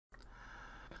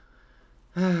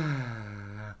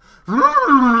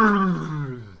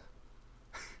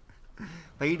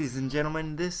Ladies and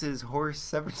gentlemen, this is Horse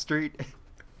 7th Street.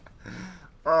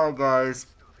 Oh, guys.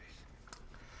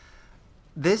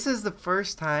 This is the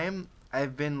first time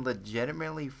I've been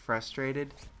legitimately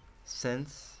frustrated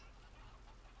since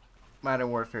Modern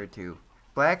Warfare 2.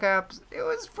 Black Ops, it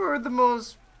was for the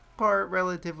most part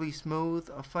relatively smooth,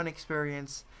 a fun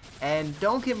experience. And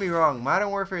don't get me wrong, Modern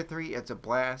Warfare 3, it's a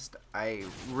blast. I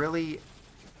really,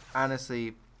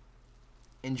 honestly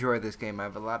enjoy this game. I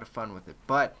have a lot of fun with it.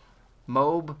 But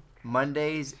MOAB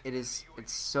Mondays, it's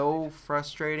so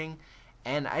frustrating,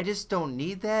 and I just don't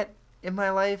need that in my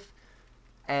life.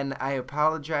 And I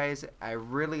apologize. I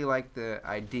really like the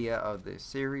idea of this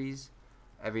series.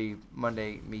 Every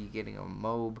Monday, me getting a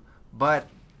MOAB, but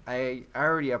I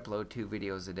already upload 2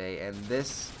 videos a day, and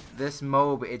this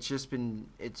MOAB,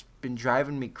 it's been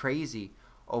driving me crazy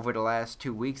over the last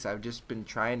 2 weeks. I've just been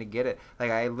trying to get it.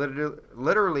 Like, I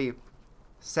literally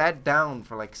sat down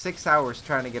for like 6 hours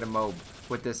trying to get a MOAB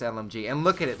with this LMG, and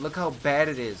look at it. Look how bad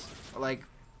it is. Like,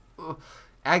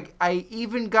 I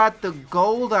even got the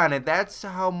gold on it. That's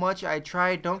how much I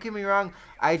tried. Don't get me wrong.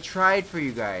 I tried for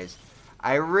you guys.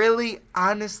 I really,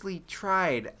 honestly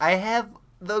tried. I have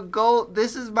the gold.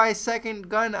 This is my second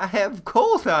gun I have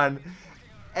gold on.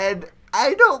 And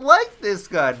I don't like this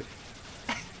gun.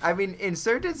 I mean, in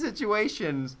certain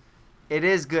situations, it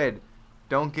is good.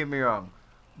 Don't get me wrong.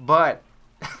 But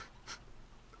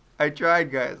I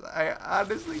tried, guys. I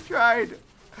honestly tried.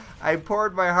 I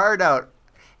poured my heart out.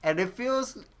 And it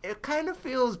kind of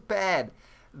feels bad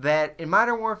that in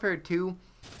Modern Warfare 2,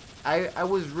 I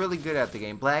was really good at the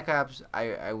game. Black Ops,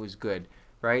 I was good,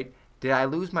 right? Did I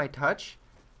lose my touch?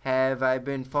 Have I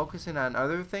been focusing on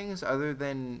other things other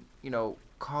than, you know,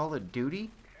 Call of Duty?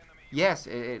 Yes,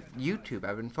 YouTube.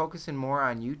 I've been focusing more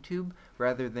on YouTube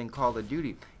rather than Call of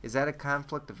Duty. Is that a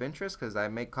conflict of interest? Because I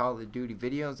make Call of Duty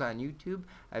videos on YouTube.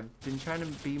 I've been trying to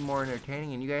be more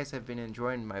entertaining, and you guys have been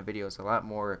enjoying my videos a lot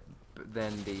more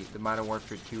than the Modern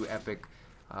Warfare 2 epic,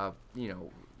 you know,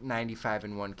 95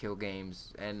 and 1 kill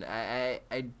games. And I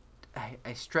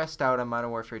stressed out on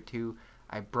Modern Warfare 2.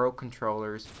 I broke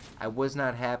controllers. I was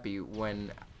not happy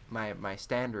when my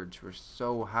standards were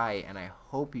so high, and I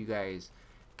hope you guys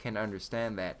can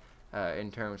understand that in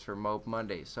terms for MOAB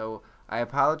Mondays. So I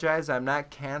apologize. I'm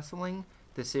not canceling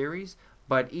the series,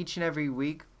 but each and every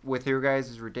week with your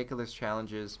guys' ridiculous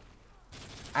challenges,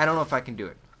 I don't know if I can do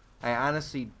it. I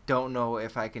honestly don't know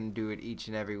if I can do it each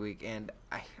and every week, and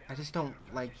I just don't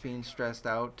like being stressed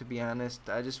out, to be honest.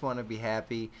 I just want to be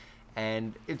happy,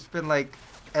 and it's been like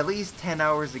at least 10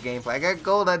 hours of gameplay. I got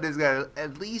gold on this guy,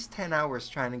 at least 10 hours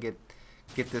trying to get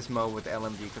this MOAB with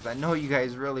LMG, because I know you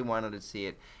guys really wanted to see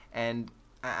it, and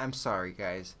I'm sorry,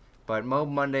 guys. But MOAB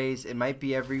Mondays, it might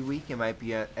be every week, it might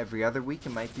be every other week,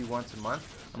 it might be once a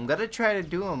month. I'm going to try to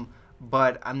do them,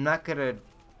 but I'm not going to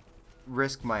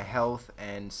risk my health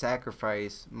and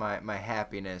sacrifice my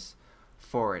happiness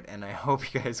for it. And I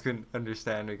hope you guys can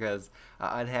understand, because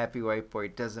unhappy white boy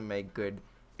doesn't make good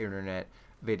internet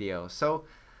videos. So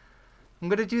I'm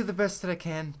going to do the best that I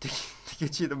can to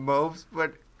get you the MOABs,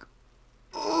 but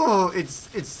oh, it's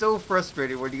so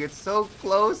frustrating when you get so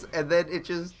close and then it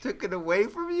just took it away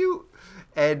from you.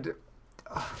 And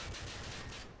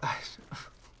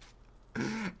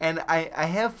and I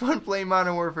have fun playing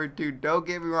Modern Warfare 2, don't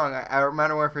get me wrong, or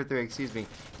Modern Warfare 3, excuse me,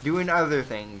 doing other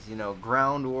things, you know,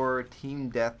 ground war,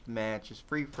 team deathmatch, just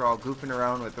free-for-all, goofing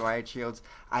around with riot shields.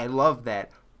 I love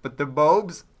that. But the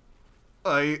MOABs,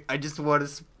 I just want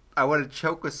to, I want to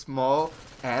choke a small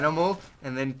animal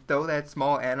and then throw that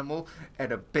small animal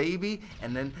at a baby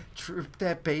and then trip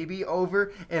that baby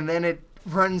over, and then it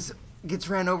gets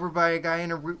ran over by a guy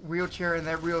in a wheelchair, and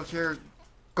that wheelchair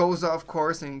goes off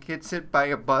course and gets hit by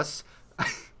a bus.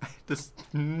 Just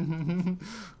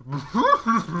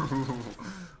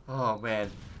oh man.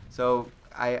 So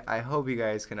I hope you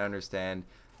guys can understand,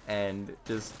 and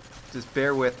just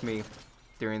bear with me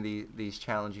during these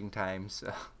challenging times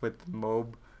with MOAB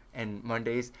and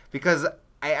Mondays, because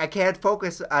I can't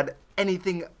focus on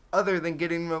anything other than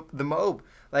getting the MOAB.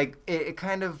 Like it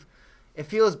kind of, it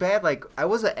feels bad. Like I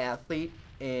was an athlete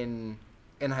in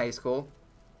high school,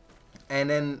 and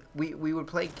then we would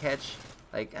play catch,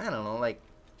 like, I don't know, like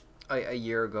a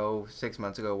year ago, 6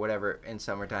 months ago, whatever, in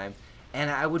summertime.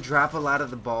 And I would drop a lot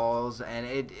of the balls, and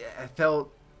I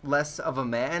felt less of a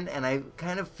man, and I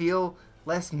kind of feel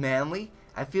less manly.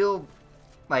 I feel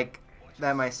like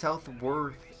that my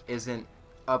self-worth isn't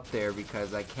up there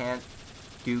because I can't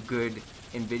do good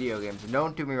in video games. And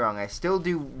don't do me wrong, I still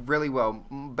do really well,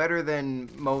 better than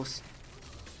most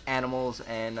animals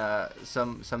and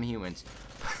some humans.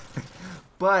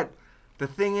 But the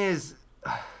thing is,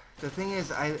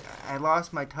 I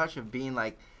lost my touch of being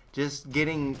like just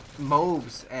getting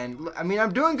MOABs, and I mean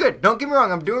I'm doing good. Don't get me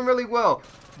wrong, I'm doing really well,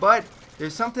 but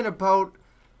there's something about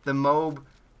the MOAB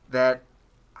that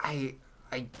I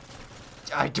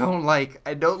don't like.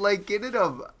 I don't like getting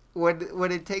them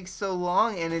when it takes so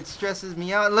long, and it stresses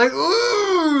me out. Like,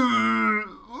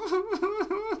 ooh.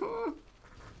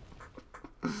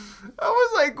 I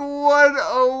was like one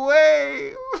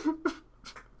away.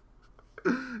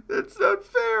 That's not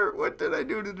fair. What did I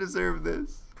do to deserve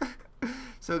this?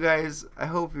 So guys, I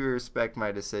hope you respect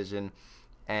my decision,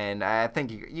 and I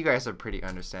think you guys are pretty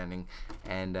understanding.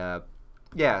 And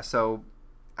yeah, so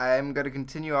I'm gonna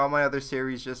continue all my other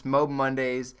series, just MOAB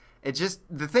Mondays. It just,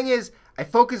 the thing is, I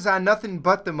focus on nothing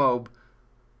but the MOAB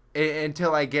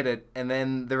until I get it, and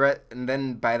then and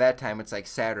then by that time it's like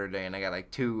Saturday, and I got like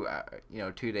 2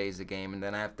 days of game, and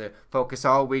then I have to focus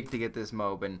all week to get this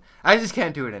MOAB, and I just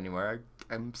can't do it anymore.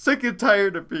 I'm sick and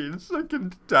tired of being sick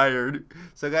and tired.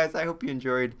 So guys, I hope you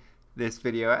enjoyed this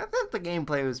video. I thought the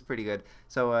gameplay was pretty good.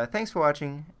 So thanks for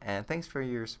watching, and thanks for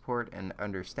your support and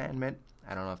understandment.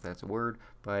 I don't know if that's a word,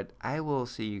 but I will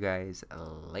see you guys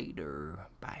later.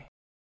 Bye.